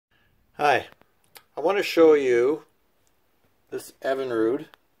Hi, I want to show you this Evenrude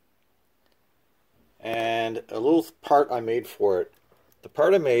and a little part I made for it. The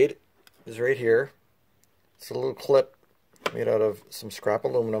part I made is right here. It's a little clip made out of some scrap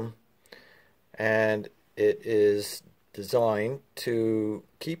aluminum, and it is designed to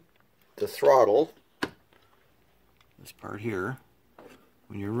keep the throttle, this part here,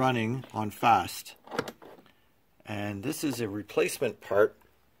 when you're running on fast. And this is a replacement part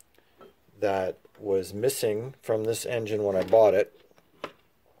that was missing from this engine when I bought it.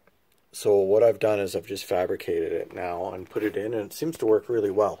 So what I've done is I've just fabricated it now and put it in, and it seems to work really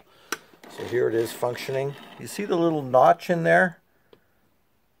well. So here it is functioning. You see the little notch in there?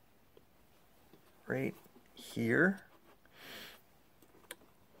 Right here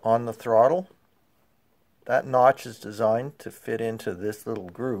on the throttle. That notch is designed to fit into this little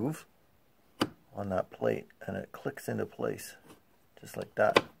groove on that plate, and it clicks into place just like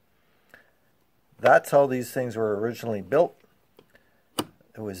that. That's how these things were originally built.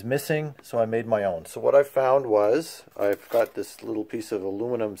 It was missing, so I made my own. So what I found was, I've got this little piece of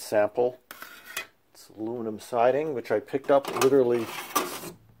aluminum sample. It's aluminum siding, which I picked up, literally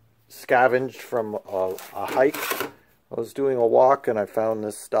scavenged from a hike. I was doing a walk and I found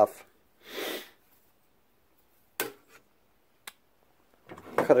this stuff.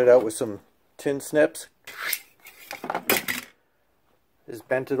 Cut it out with some tin snips. Just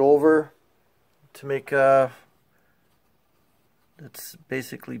bent it over to make it's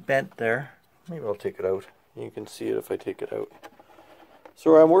basically bent there. Maybe I'll take it out. You can see it if I take it out.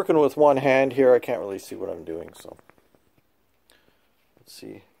 So I'm working with one hand here. I can't really see what I'm doing, so let's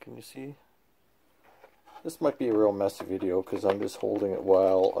see. Can you see? This might be a real messy video because I'm just holding it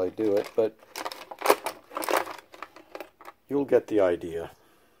while I do it, but you'll get the idea.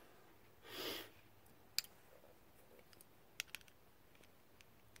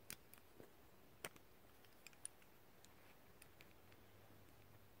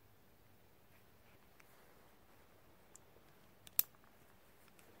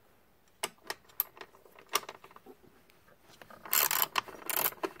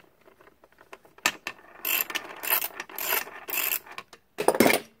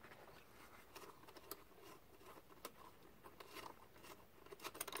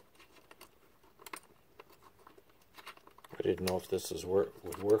 I didn't know if this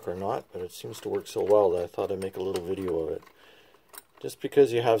would work or not, but it seems to work so well that I thought I'd make a little video of it. Just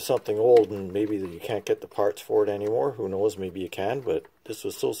because you have something old and maybe you can't get the parts for it anymore, who knows, maybe you can, but this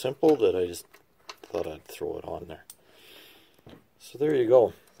was so simple that I just thought I'd throw it on there. So there you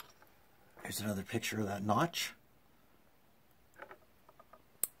go. Here's another picture of that notch.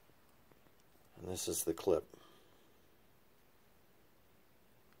 And this is the clip.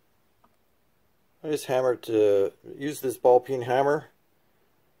 I just hammered to use this ball peen hammer,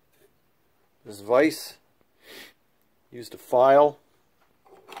 this vise, used a file,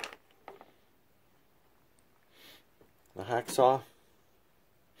 a hacksaw.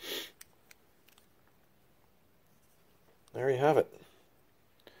 There you have it.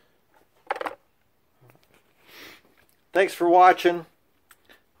 Thanks for watching.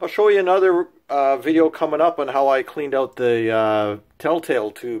 I'll show you another video coming up on how I cleaned out the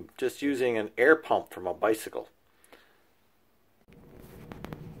telltale tube just using an air pump from a bicycle.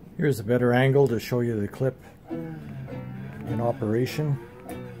 Here's a better angle to show you the clip in operation.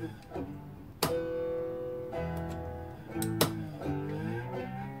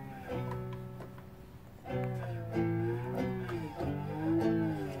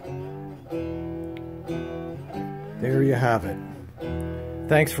 There you have it.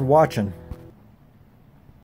 Thanks for watching.